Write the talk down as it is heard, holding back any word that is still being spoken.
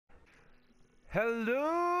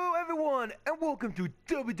Hello everyone and welcome to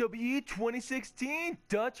WWE 2016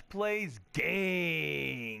 Dutch Plays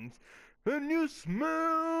Games. And you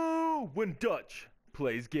smell when Dutch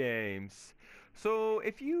plays games. So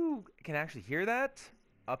if you can actually hear that,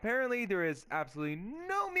 apparently there is absolutely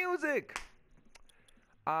no music.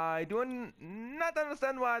 I do not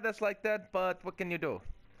understand why that's like that, but what can you do?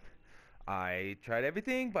 I tried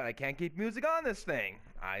everything, but I can't keep music on this thing.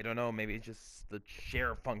 I don't know, maybe it's just the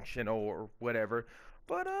share function or whatever.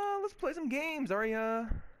 But let's play some games, are ya?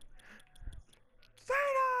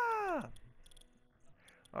 Cena!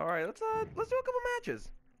 Alright, let's do a couple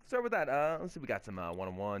matches. Start with that. Let's see, we got some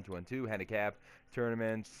 1-on-1, 2-on-2, handicap,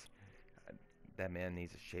 tournaments. That man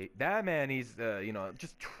needs a shape. That man needs, you know,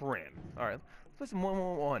 just trim. Alright, let's play some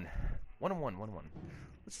 1-on-1. 1-on-1, 1-on-1.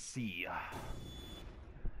 Let's see.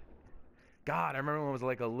 God, I remember when I was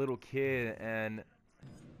like a little kid and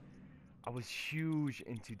I was huge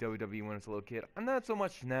into WWE when I was a little kid. I'm not so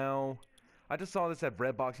much now. I just saw this at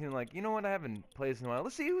Red Boxing and like, you know what, I haven't played this in a while.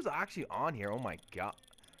 Let's see who's actually on here. Oh my god.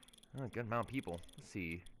 Oh, good amount of people. Let's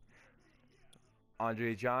see.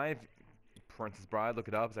 Andre Giant, Princess Bride, look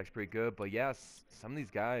it up. It's actually pretty good. But yes, some of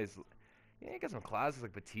these guys, yeah, you got some classics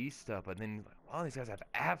like Batista, but then a lot of these guys have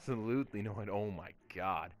absolutely no one. Oh my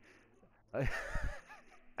god.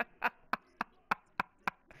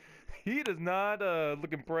 He does not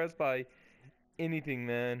look impressed by anything,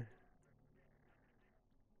 man.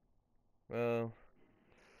 Well,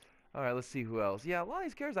 alright, let's see who else. Yeah, a lot of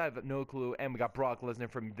these characters I have no clue. And we got Brock Lesnar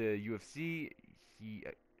from the UFC.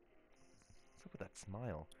 What's up with that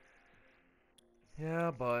smile? Yeah,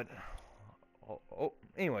 but...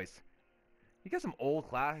 anyways. You got some old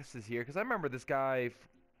classes here, because I remember this guy,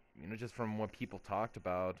 you know, just from what people talked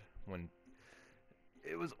about when...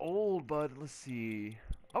 It was old, but let's see...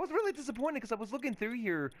 I was really disappointed because I was looking through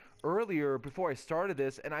here earlier before I started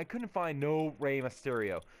this and I couldn't find no Rey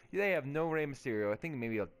Mysterio. They have no Rey Mysterio. I think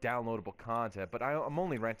maybe a downloadable content, but I'm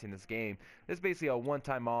only renting this game. It's basically a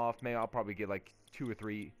one-time off. Maybe I'll probably get like 2 or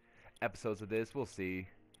 3 episodes of this. We'll see.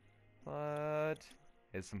 But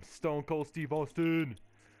it's some Stone Cold Steve Austin.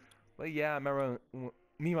 But yeah, I remember me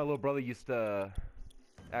and my little brother used to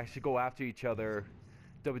actually go after each other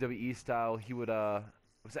WWE style. He would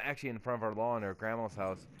it was actually in front of our lawn, our grandma's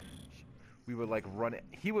house. We would like run it.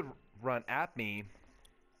 He would run at me,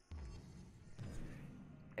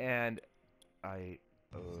 and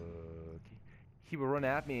he would run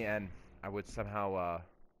at me, and I would somehow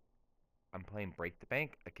I'm playing Break the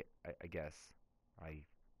Bank. I guess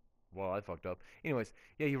well, I fucked up. Anyways,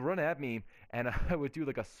 yeah, he'd run at me, and I would do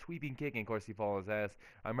like a sweeping kick, and of course he'd fall on his ass.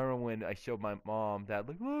 I remember when I showed my mom that,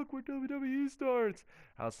 like, look where WWE starts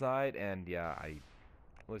outside, and yeah,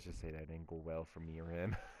 let's just say that didn't go well for me or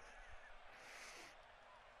him.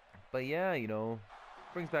 But yeah, you know,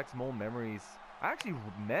 brings back some old memories. I actually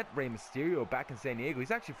met Rey Mysterio back in San Diego.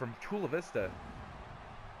 He's actually from Chula Vista.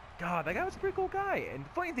 God, that guy was a pretty cool guy. And the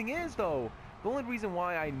funny thing is, though, the only reason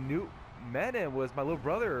why I met him was my little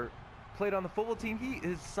brother played on the football team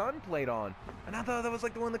his son played on. And I thought that was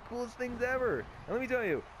like one of the coolest things ever. And let me tell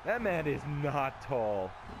you, that man is not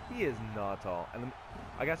tall. He is not tall. And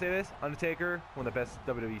I gotta say this, Undertaker, one of the best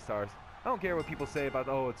WWE stars. I don't care what people say about,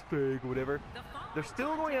 oh, it's fake or whatever. They're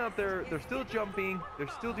still going out there, they're still jumping, they're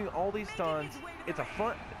still doing all these stunts. It's a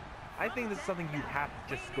fun, I think this is something you have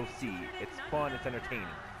to just go see. It's fun, it's entertaining.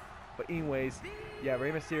 But anyways, yeah,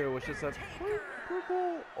 Rey Mysterio was just a pretty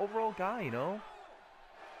cool overall guy, you know?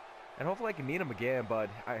 And hopefully I can meet him again, but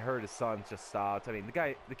I heard his son just stopped. I mean,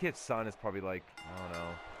 the kid's son is probably like, I don't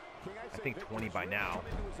know, I think 20 by now.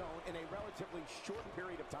 In a relatively short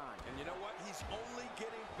period of time. And you know what? He's only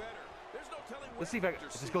getting better. There's no telling. Let's see if I can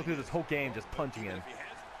just go through this whole game just punching in.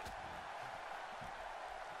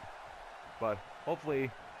 But hopefully.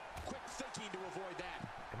 Quick thinking to avoid that.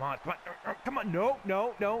 Come on, come on, come on!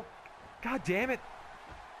 No! God damn it!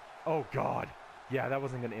 Oh God, yeah, that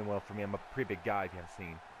wasn't gonna end well for me. I'm a pretty big guy, if you haven't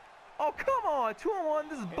seen. Oh, come on! 2-on-1,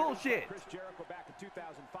 this is bullshit! Chris Jericho back in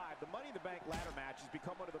 2005. The Money in the Bank ladder match has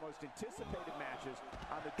become one of the most anticipated matches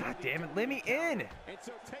on the God damn it, let me in! And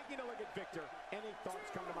so taking a look at Victor, any thoughts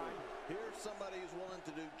come to mind? Here's somebody who's willing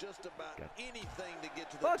to do just about anything to get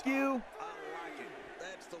to the Fuck top. you! I like it.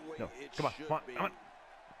 That's the way it come should on, be. come on.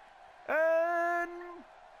 And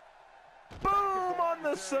boom! On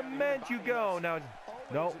the cement you go. Now,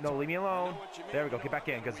 no, leave me alone. There we go. Get back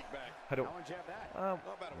in, because I don't.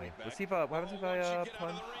 Wait. Let's see if what happens if I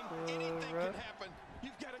punch the ref.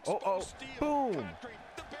 Oh, boom!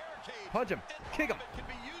 Punch him, kick him.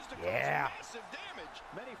 Yeah. Massive damage.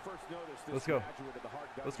 Many first noticed this Let's go. graduate of the hard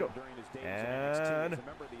Let's go. during his days And in NXT as a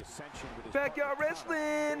member of the Ascension with his backyard partner,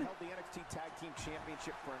 wrestling. Connor. They held the NXT Tag Team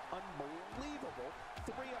Championship for an unbelievable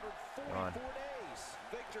 344 days.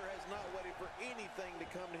 Victor has not waited for anything to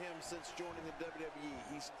come to him since joining the WWE.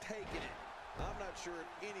 He's taken it. I'm not sure if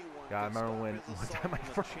anyone God, I can remember when stop his one assault time my on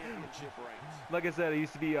the friend, championship ranks. like I said, I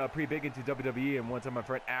used to be pretty big into WWE, and one time my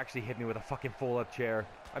friend actually hit me with a fucking fold-up chair.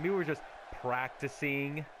 I mean, we were just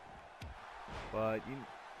practicing, but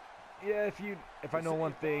yeah, if I know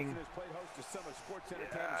one thing,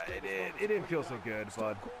 yeah, it didn't feel so good,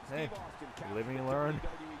 but hey, you live and you learn.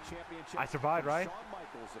 I survived, right?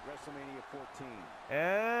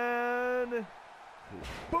 And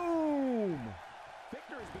boom!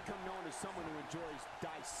 Victor has become known as someone who enjoys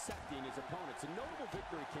dissecting his opponents. A notable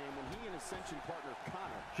victory came when he and Ascension partner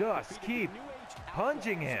Connor Just keep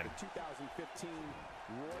punching him. 2015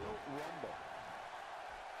 Royal Rumble.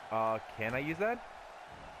 Can I use that?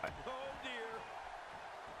 Oh dear.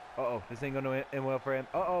 Uh-oh, this ain't gonna end well for him.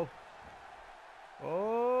 Uh-oh.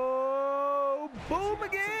 Oh, boom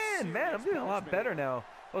again! Man, I'm doing a lot better now.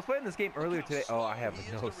 I was playing this game earlier today. Oh, I have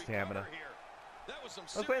no stamina. I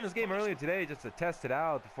was playing this game earlier today just to test it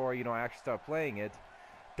out before, you know, I actually start playing it.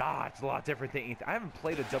 God, it's a lot different than I haven't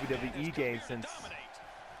played a WWE game since,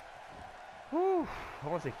 whew, I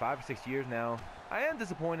want to say 5 or 6 years now. I am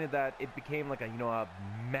disappointed that it became like a, you know, a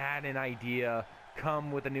Madden idea,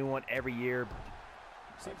 come with a new one every year.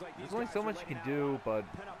 There's only so much you can do, but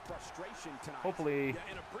hopefully,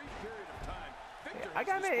 I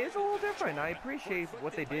gotta admit, it's a little different. I appreciate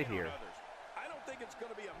what they did here.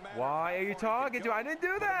 Why are you talking to? I didn't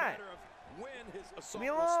do that. Leave me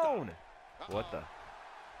alone. What the?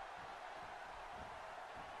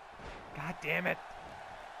 God damn it.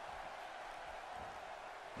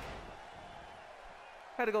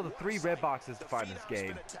 Had to go to 3 red boxes to find this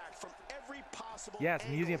game. Yes,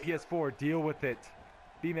 I'm using a PS4. Deal with it.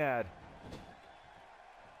 Be mad.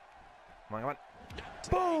 Come on, come on.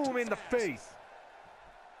 Boom in the face.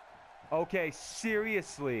 Okay,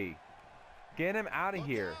 seriously. Get him out of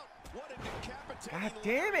here. God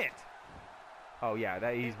damn it. Oh, yeah,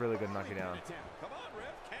 that he's really good at knocking down.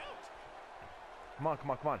 Come on,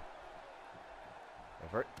 come on, come on.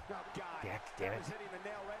 Effort. Damn it.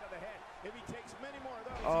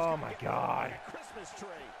 Oh, my God.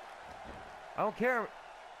 I don't care.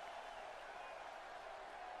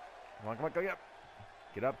 Come on, come on, go up.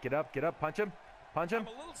 Get up, get up, get up. Punch him. Punch him.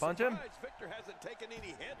 Punch him. Victor hasn't taken any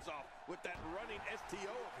heads off with that running STO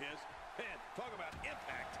of his. Man, talk about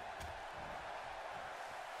impact.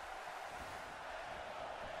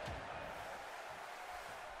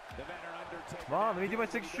 Come on, let me do my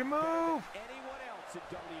signature move.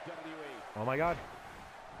 Oh my God.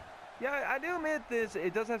 Yeah, I do admit this.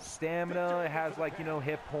 It does have stamina. It has, like, you know,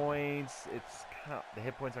 hit points. It's kind of, the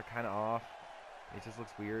hit points are kind of off. It just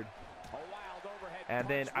looks weird. And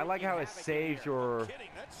then I like how it saves your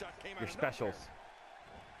specials.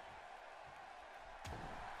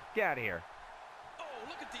 Get out of here. Oh,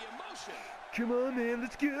 look at the emotion. Come on, man,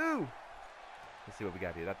 let's go. Let's see what we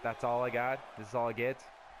got here. That's all I got. This is all I get.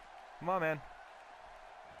 Come on, man.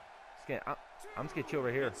 I'm just gonna chill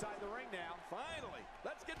right here. Finally,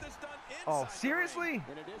 let's get this done. Oh, seriously?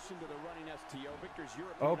 In addition to the running STO, Victor's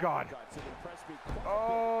European Oh God.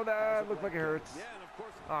 Oh, that looked like it hurts. Yeah, and of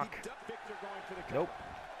course, Fuck. Victor going for the Nope.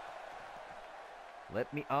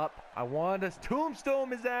 Let me up. I want to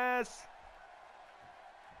tombstone his ass.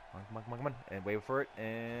 Come on, come on, come on. And wait for it.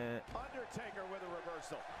 And Undertaker with a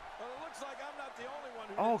reversal. Well, it looks like I'm not the only one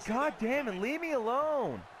who oh, God damn it. Leave me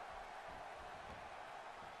alone.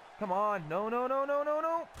 Come on. No, no, no, no, no,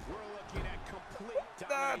 no. We're looking at complete That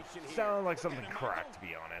domination here. sounded like something cracked, to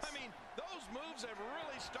be honest. I mean, those moves have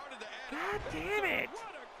really started to add God up. damn it.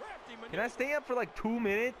 What a crafty maneuver. Can I stay up for like 2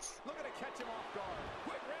 minutes? Looking to catch him off guard.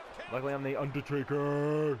 Quick ref count. Luckily, I'm the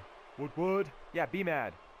Undertaker. What? Yeah, be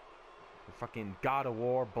mad. The fucking God of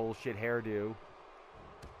War bullshit hairdo.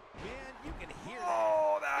 Man, you can hear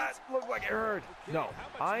Oh, that looked like it hurt. No,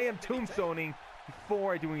 I am tombstoning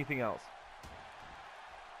before I do anything else.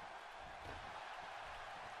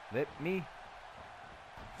 Let me.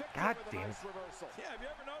 God damn it. Yeah, have you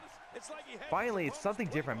ever noticed? It's like he had Finally, it's something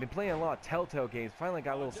different. I've been playing a lot of Telltale games. Finally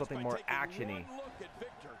got a little something more action-y. Look at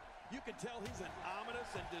Victor. You can tell he's an ominous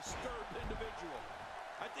and disturbed individual.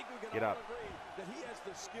 I think we can Get all up. agree that he has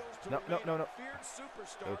the skills to No, remain no. a feared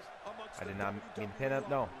superstar Oops. amongst I did the not mean WWE pin up.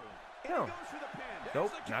 No. locker room. And No. he goes for the pin. Nope,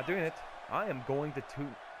 There's the not count. doing it. I am going to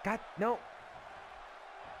God, no.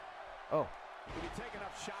 Oh. If you take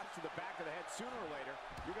enough shots to the back of the head, sooner or later,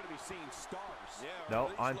 you're going to be seeing stars. Yeah, No, or at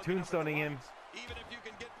least I'm looking up at the tombstoning him. lights. Even if you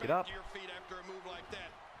can get Get back up. to your feet after a move like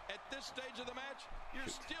that, At this stage of the match, you're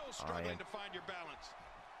still struggling to find your balance.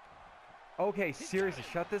 Okay, seriously,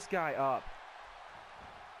 shut this guy up.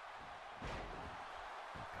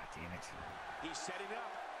 God damn it. He's setting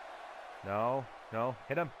up. No, no,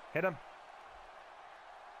 hit him, hit him.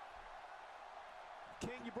 King,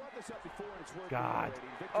 you brought this up before, and it's worth God.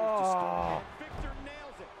 Oh. Victor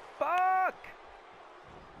nails it. Fuck!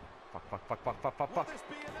 Fuck, fuck, fuck, fuck, fuck, fuck, Will fuck. this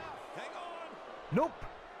be enough? Hang on. Nope.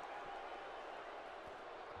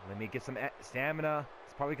 Let me get some stamina.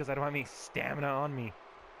 It's probably because I don't have any stamina on me.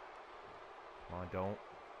 Come on, don't.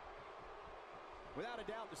 Without a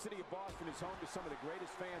doubt, the city of Boston is home to some of the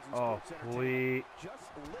greatest fans in Oh, sports please. entertainment. Just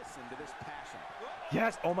listen to this passion.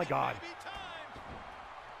 Yes, oh my God.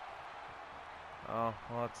 Oh,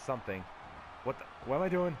 well, that's something. What am I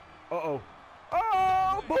doing? Uh-oh.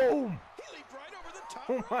 Oh, boom! He leaped right over the top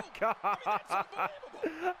Oh rope. my God. I mean, that's unbelievable.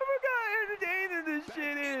 I forgot how entertaining this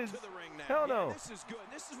shit is. Into the ring now. Hell no. Yeah, this is good.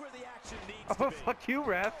 This is where the action needs Oh, to be. fuck you,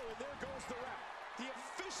 ref. Oh, and there goes the ref. The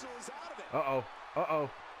official is out of it. Uh-oh. Uh-oh.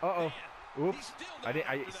 Uh-oh. Man, Oops. he's still I didn't.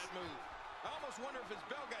 after that move. I almost wonder if his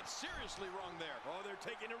bell got seriously wrong there. Oh, they're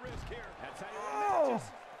taking a risk here. That's how you Oh. win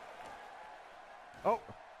matches. Oh.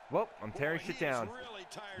 Well, I'm tearing Boy, shit he is down. really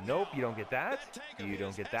tired Nope, now. you don't get that. tank of You don't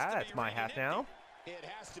his get has to that. be That's my running hat empty. now. It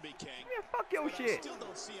has to be, King. Yeah, fuck your But I shit. still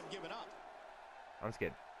don't see him giving up. I'm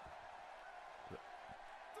scared.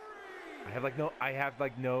 I have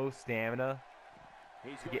like no stamina.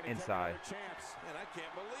 He's To going get to take inside. another chance. Man, I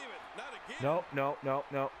can't believe it. Not again. No, no, no,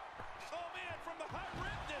 no. Oh, man, from the high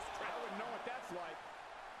rib district. I wouldn't know what that's like.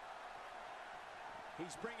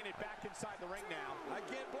 He's bringing it back inside the ring now. I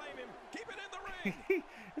can't blame him. Keep it in the ring.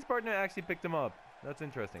 His partner actually picked him up. That's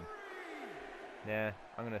interesting. Nah,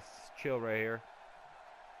 I'm gonna chill right here.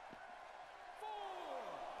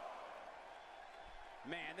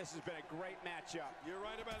 Man, this has been a great matchup. You're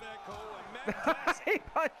right about that, Cole. He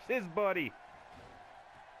punched his buddy.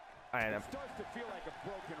 It starts to feel like a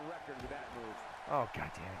broken record with that move. Oh, god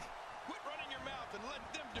damn it. Quit running your mouth and let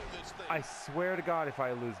them do this thing. I swear to God if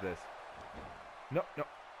I lose this. No, no.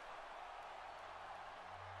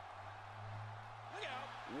 Look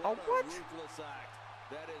out. Oh, what? A ruthless act.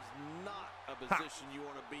 That is not a position you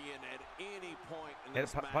want to be in at any point in Hit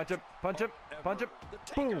this him, match. punch him, punch him, ever. punch him. The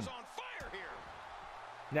Boom. Taker's on fire here.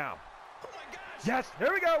 Now. Oh, my gosh. Yes,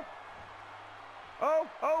 here we go. Oh,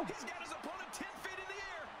 oh. He's got his opponent 10 feet in the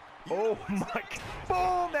air. Oh my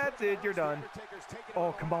God. Boom, that's it. You're done.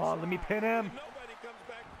 Oh, come on. Let me pin him. Nobody comes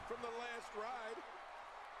back from the last ride.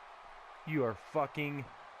 You are fucking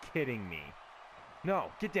kidding me.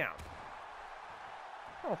 No, get down.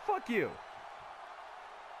 Oh, fuck you.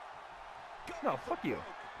 No, fuck you.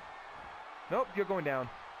 Nope, you're going down.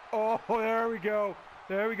 Oh, there we go.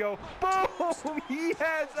 There we go. Boom!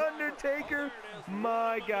 Yes, Undertaker.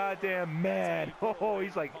 My goddamn man. Oh,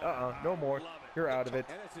 he's like, no more. You're out of it.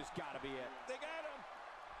 And this has got to be it. They got him.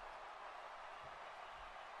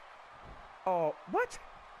 Oh, what?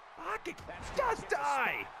 Fuck it. Just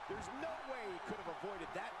die. There's no way he could have avoided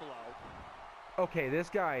that blow. Okay, this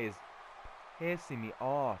guy is pissing me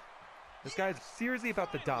off. This guy's seriously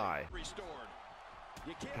about to die. Restored.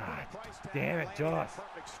 You can't God put a price tag damn on it, landing that Joss.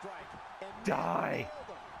 perfect strike. And Die. nailed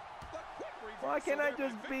him. The quick reversal Why can't I there by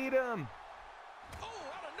just Victor. beat him? Oh,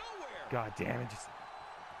 out of nowhere. God damn it, just...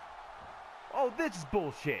 Oh, this is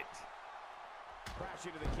bullshit. Crash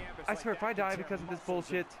into the canvas I like swear, if that I can die tear because of this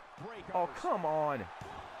muscles and bullshit... break Oh, others. come on.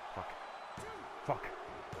 Fuck. Fuck.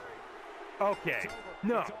 Okay. It's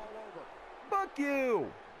over. No. It's all over. Fuck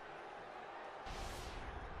you.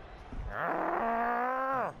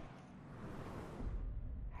 Ah!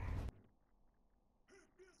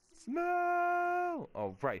 Smell.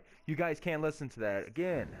 Oh, right. You guys can't listen to that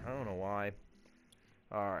again. I don't know why.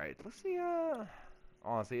 All right. Let's see.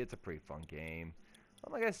 Honestly, it's a pretty fun game.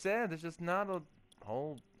 But like I said, there's just not a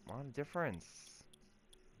whole lot of difference.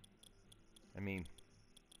 I mean,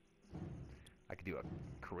 I could do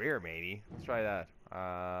a career maybe. Let's try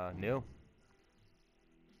that. New.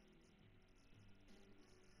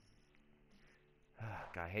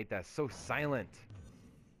 God, I hate that. So silent.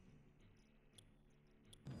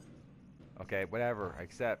 Okay, whatever. I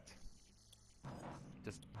accept.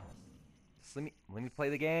 Just let me play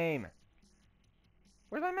the game.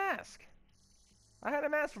 Where's my mask? I had a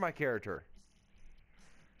mask for my character.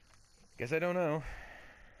 Guess I don't know.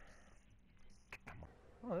 Come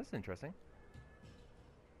on. Oh, this is interesting.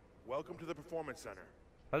 Welcome to the Performance Center.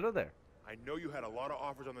 Hello there. I know you had a lot of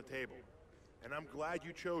offers on the table, and I'm glad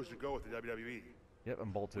you chose to go with the WWE. Yep,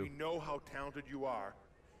 I'm bold too. We know how talented you are,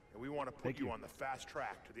 and we want to put Thank you you. on the fast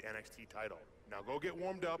track to the NXT title. Now go get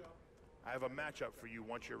warmed up. I have a matchup for you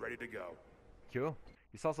once you're ready to go. Cool.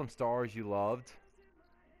 You saw some stars you loved.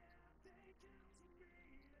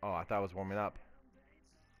 Oh, I thought I was warming up.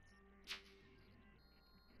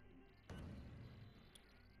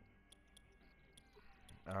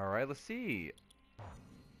 Alright, let's see.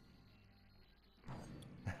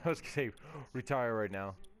 I was gonna say, retire right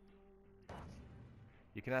now.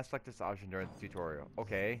 You cannot select this option during the tutorial.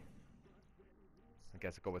 Okay. I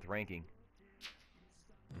guess I'll go with ranking.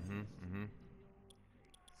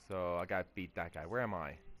 So, I gotta beat that guy. Where am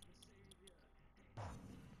I?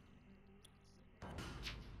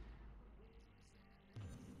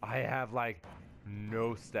 I have, like,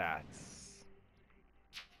 no stats.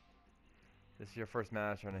 This is your first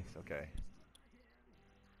match or next? Okay.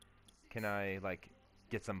 Can I, like,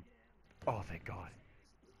 get some... Oh, thank God.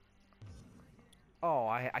 Oh,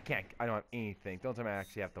 I can't... I don't have anything. Don't tell me I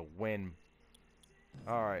actually have to win.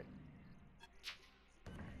 Alright.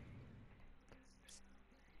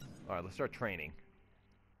 Alright, let's start training.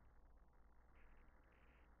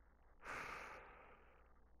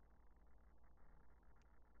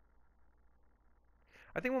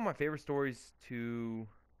 I think one of my favorite stories to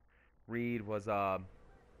read was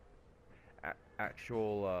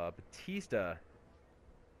actual Batista.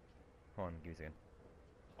 Hold on, give me a second.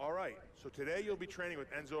 All right, so today you'll be training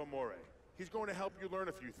with Enzo Amore. He's going to help you learn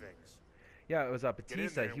a few things. Yeah, it was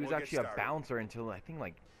Batista. He was we'll actually a bouncer until I think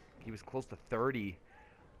like he was close to 30,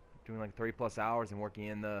 doing like 30 plus hours and working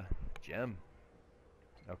in the gym.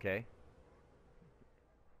 Okay.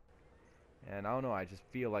 And I don't know, I just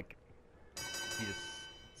feel like he's just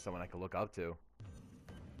someone I could look up to.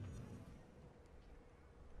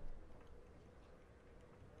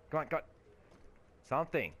 Come on, come on.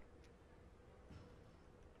 Something.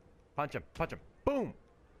 Punch him, punch him. Boom!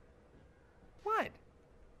 What?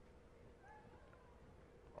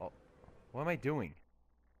 Oh, what am I doing?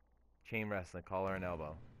 Chain wrestling, collar and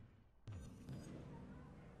elbow.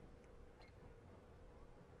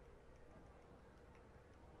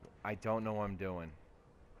 I don't know what I'm doing.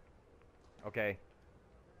 Okay.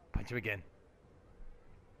 Punch him again.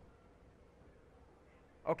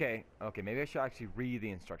 Okay, okay, maybe I should actually read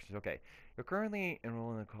the instructions. Okay. You're currently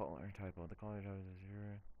enrolled in the collar typo. The collar typo is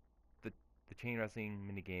your... The chain wrestling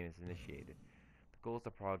minigame is initiated. The goal is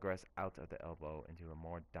to progress out of the elbow into a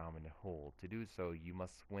more dominant hold. To do so, you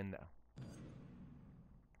must win the...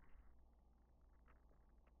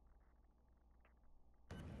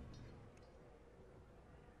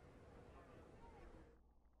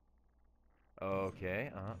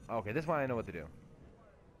 Okay, okay, this one I know what to do.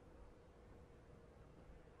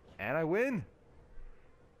 And I win!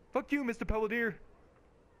 Fuck you, Mr. Pelletier!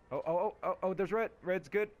 Oh, there's red. Red's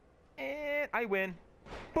good. And I win.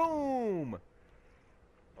 Boom!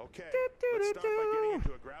 Okay, let's start by getting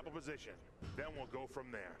into a grapple position. Then we'll go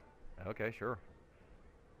from there. Okay, sure.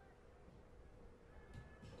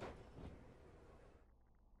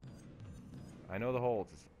 I know the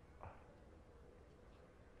holds.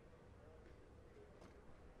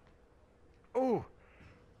 Oh!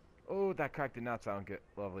 Oh, that crack did not sound good.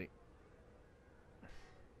 Lovely.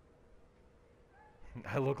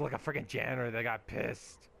 I look like a freaking janitor that got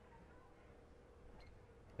pissed.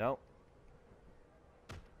 No.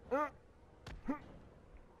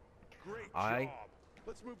 Great job.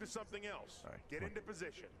 Let's move to something else. All right, Get into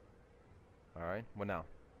position. All right, what now?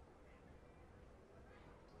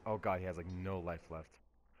 Oh God, he has like no life left.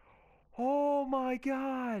 Oh my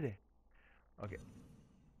God. Okay.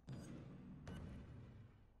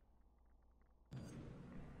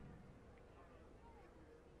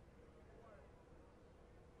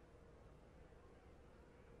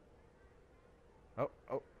 Oh.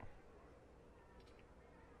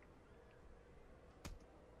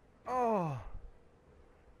 Oh.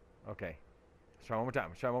 Okay. Let's try one more time.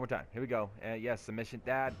 Let's try one more time. Here we go. Yes, submission.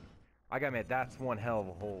 Dad, I gotta admit, that's one hell of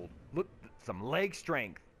a hold. Look, some leg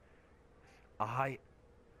strength. What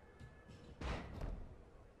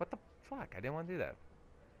the fuck? I didn't want to do that.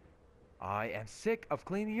 I am sick of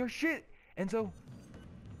cleaning your shit. Enzo.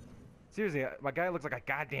 Seriously, my guy looks like a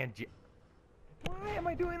goddamn Why am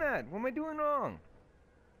I doing that? What am I doing wrong?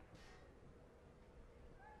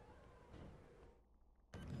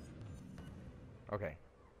 Okay.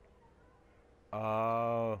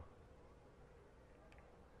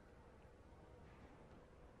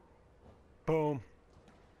 Boom.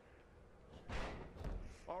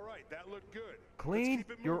 All right, that looked good. Clean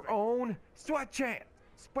your own sweat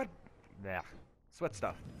sweat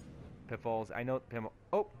stuff. Pitfalls. I know pinfall.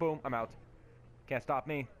 Oh, boom. I'm out. Can't stop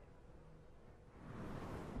me.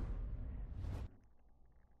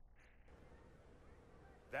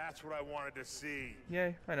 That's what I wanted to see.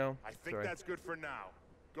 Yay, I know. I think that's good for now.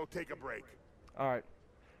 Go take a break. All right.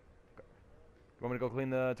 You want me to go clean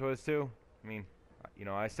the toilets too? I mean, you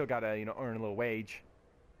know, I still gotta, you know, earn a little wage.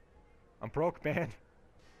 I'm broke, man.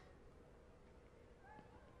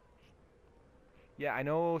 Yeah, I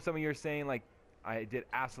know some of you are saying, like, I did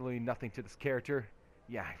absolutely nothing to this character.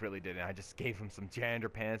 Yeah, I really didn't. I just gave him some janitor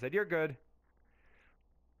pants. Said, you're good.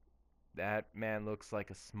 That man looks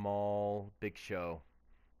like a small Big Show.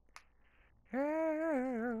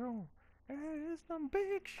 Hell is the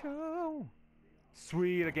Big Show.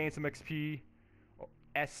 Sweet, I gained some XP. Oh,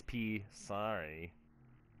 SP, sorry.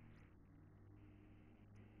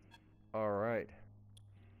 Alright.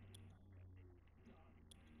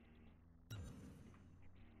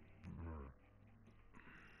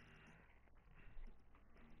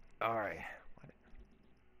 Alright.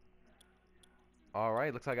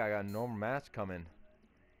 Alright, looks like I got a normal match coming.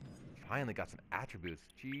 Finally got some attributes.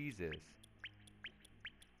 Jesus.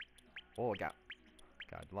 Oh, I got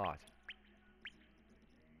a lot.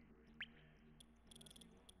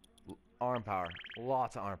 Arm power.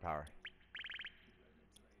 Lots of arm power.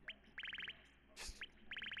 Just...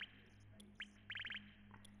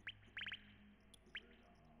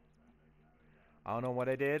 I don't know what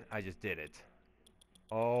I did. I just did it.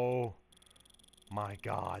 Oh my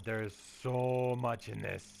god, there's so much in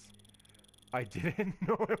this. I didn't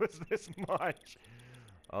know it was this much.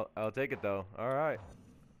 I'll take it though. Alright.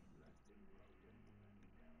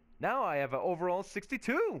 Now I have an overall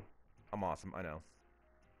 62. I'm awesome, I know.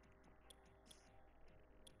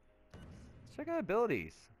 Let's check out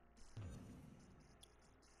abilities.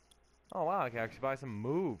 Oh wow, I can actually buy some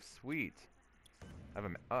moves. Sweet.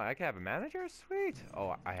 I can have a manager? Sweet.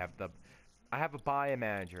 Oh, I have a buy a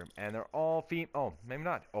manager, and they're all oh, maybe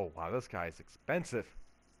not. Oh wow, this guy is expensive.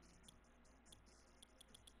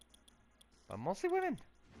 But mostly women.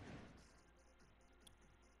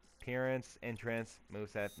 Appearance, entrance,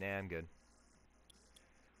 moveset. Nah, I'm good.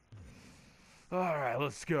 Alright,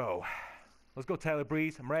 let's go. Let's go, Tyler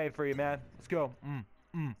Breeze. I'm ready for you, man. Let's go.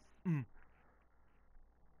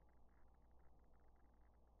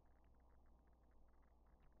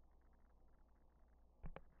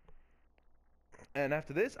 And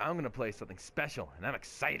after this, I'm going to play something special, and I'm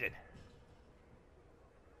excited.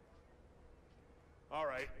 All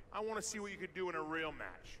right, I want to see what you can do in a real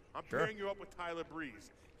match. I'm pairing you up with Tyler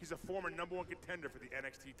Breeze. He's a former #1 contender for the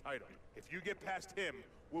NXT title. If you get past him,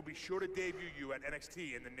 we'll be sure to debut you at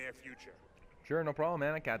NXT in the near future. Sure, no problem,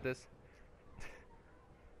 man. I got this.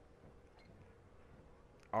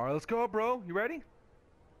 All right, let's go, bro. You ready?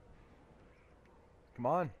 Come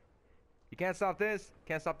on. You can't stop this.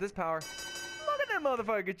 Can't stop this power. Look at that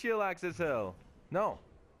motherfucker. Chillax as hell. No.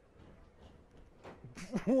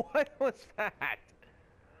 What was that?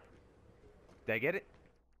 Did I get it?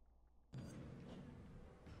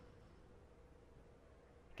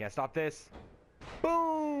 Can't stop this.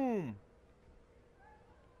 Boom!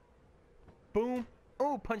 Boom.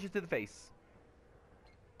 Oh, punch it to the face.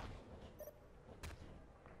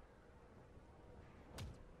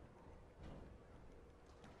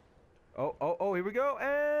 Oh, here we go.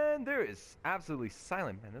 And there is absolutely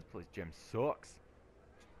silent. Man, this place gym sucks.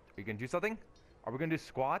 Are you gonna do something? Are we gonna do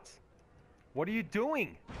squats? What are you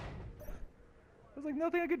doing? There's like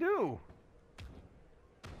nothing I could do.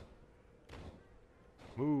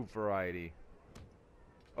 Move variety.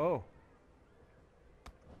 Oh.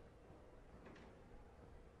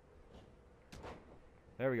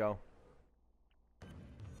 There we go.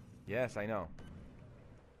 Yes, I know.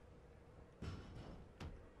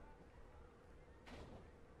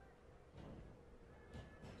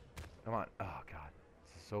 Come on. Oh, God.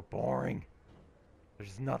 This is so boring.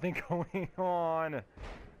 There's nothing going on.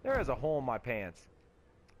 There is a hole in my pants.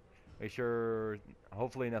 Make sure,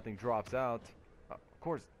 hopefully nothing drops out. Of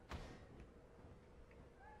course.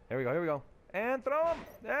 There we go, here we go. And throw him.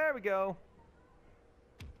 There we go.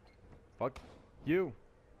 Fuck you.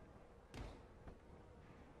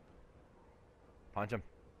 Punch him.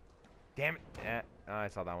 Damn it. I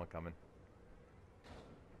saw that one coming.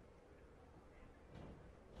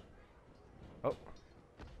 Oh.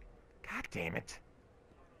 God damn it.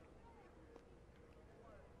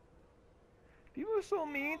 People are so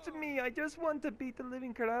mean to me. I just want to beat the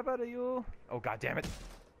living crap out of you. Oh, God damn it.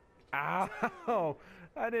 Ow.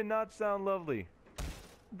 That did not sound lovely.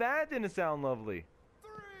 That didn't sound lovely.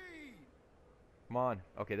 3. Come on.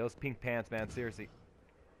 Okay, those pink pants, man. Seriously.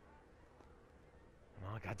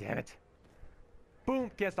 Oh, God damn it. Boom.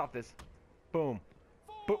 Can't stop this. Boom.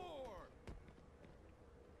 4. Boom.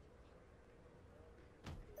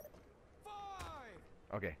 5.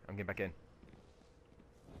 Okay, I'm getting back in.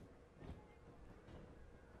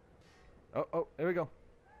 Oh, there we go.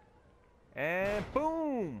 And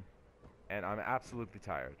boom! And I'm absolutely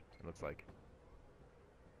tired, it looks like.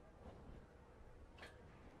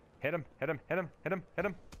 Hit him, hit him, hit him, hit him, hit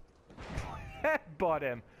him. Headbutt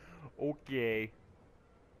him. Okay.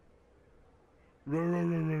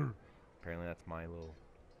 Apparently that's my little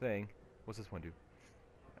thing. What's this one do?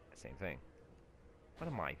 Same thing. What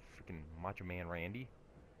am I? Freaking Macho Man Randy?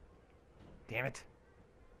 Damn it.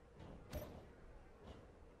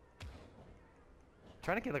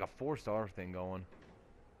 Trying to get like a 4-star thing going.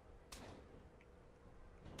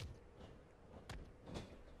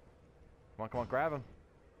 Come on, grab him.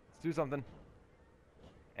 Let's do something.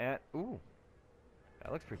 And, ooh.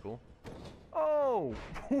 That looks pretty cool. Oh!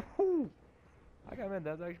 I gotta admit,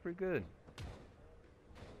 that's actually pretty good.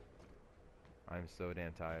 I'm so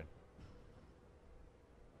damn tired.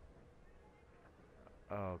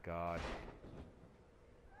 Oh, God.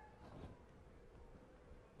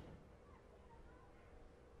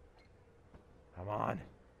 Come on.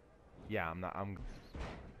 Yeah, I'm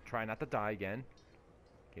trying not to die again.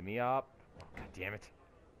 Get me up. Oh, God damn it.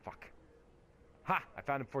 Fuck. Ha! I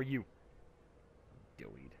found him for you.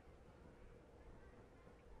 Dillweed.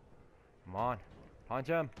 Come on. Punch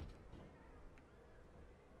him.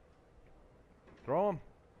 Throw him.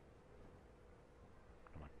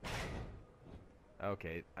 Come on.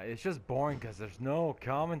 Okay. It's just boring because there's no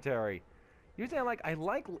commentary. Usually I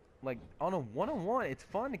like on a one-on-one, it's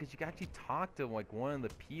fun because you can actually talk to like one of the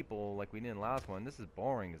people like we did in the last one. This is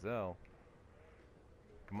boring as hell.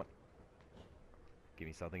 Come on. Give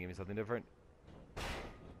me something different.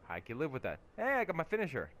 I can live with that. Hey, I got my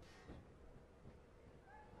finisher.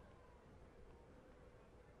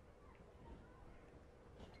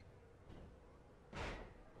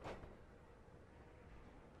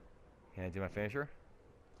 Can I do my finisher?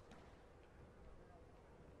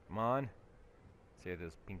 Come on. See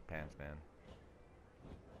those pink pants, man.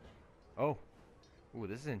 Oh. Ooh,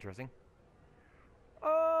 this is interesting.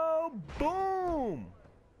 Oh, boom!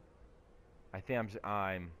 I think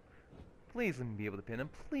I'm... Please let me be able to pin him.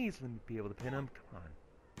 Please let me be able to pin him. Come on.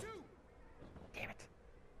 Damn it.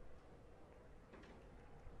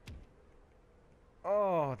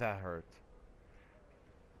 Oh, that hurt.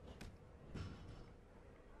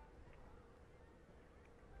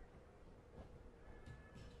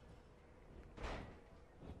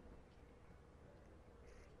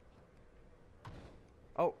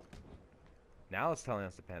 Oh. Now it's telling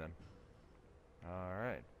us to pin him.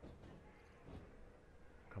 Alright.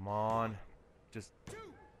 Come on. Just...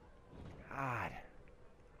 God.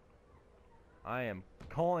 I am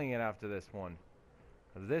calling it after this one.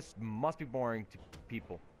 This must be boring to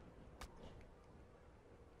people.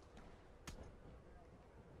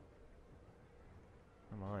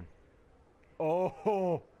 Come on.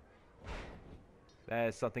 Oh! That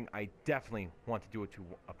is something I definitely want to do it to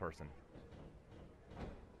a person.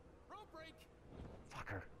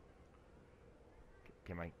 Fucker.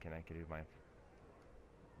 Can I do my...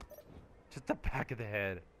 Just the back of the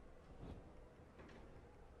head.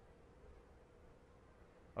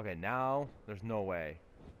 Okay, now there's no way.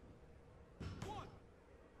 1,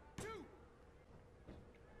 2.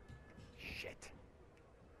 Shit.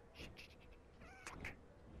 Fuck.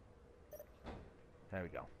 There we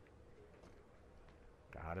go.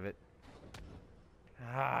 Got out of it.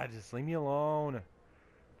 Ah, just leave me alone.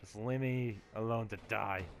 Just leave me alone to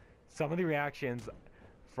die. Some of the reactions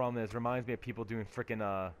from this reminds me of people doing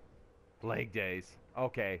freaking leg days.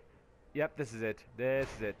 Okay. Yep, this is it. This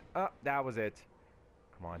is it. Oh, that was it.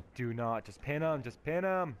 Come on, do not. Just pin him. Just pin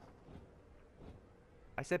him.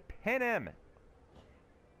 I said pin him.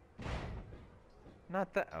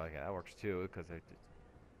 Not that. Oh, okay, that works too. Because I just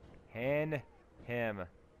pin him.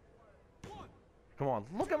 Come on,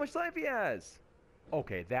 look how much life he has.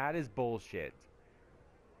 Okay, that is bullshit.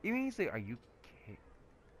 You mean to say, are you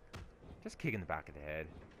just kicking the back of the head?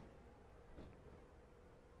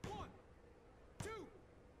 1, 2.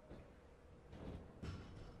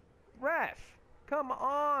 Ref, come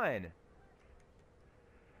on.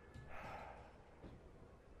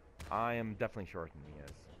 I am definitely shorter than he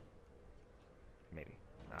is. Maybe.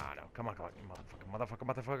 Ah, no. Come on,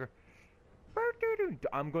 motherfucker.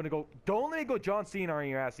 I'm gonna go. Don't let me go John Cena on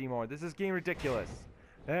your ass anymore. This is getting ridiculous.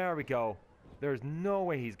 There we go. There's no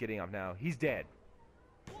way he's getting up now. He's dead.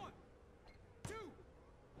 1, 2,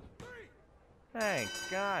 3. Thank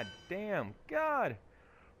God. Damn God.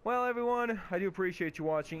 Well, everyone, I do appreciate you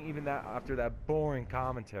watching, even that after that boring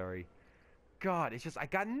commentary. God, it's just I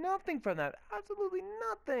got nothing from that. Absolutely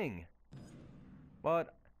nothing.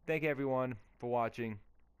 But thank you, everyone, for watching,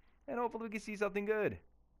 and hopefully we can see something good.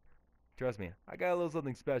 Trust me, I got a little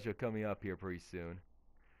something special coming up here pretty soon.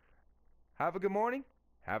 Have a good morning,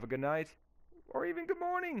 have a good night, or even good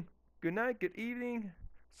morning, good night, good evening,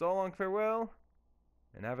 so long, farewell,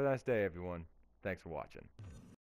 and have a nice day, everyone. Thanks for watching.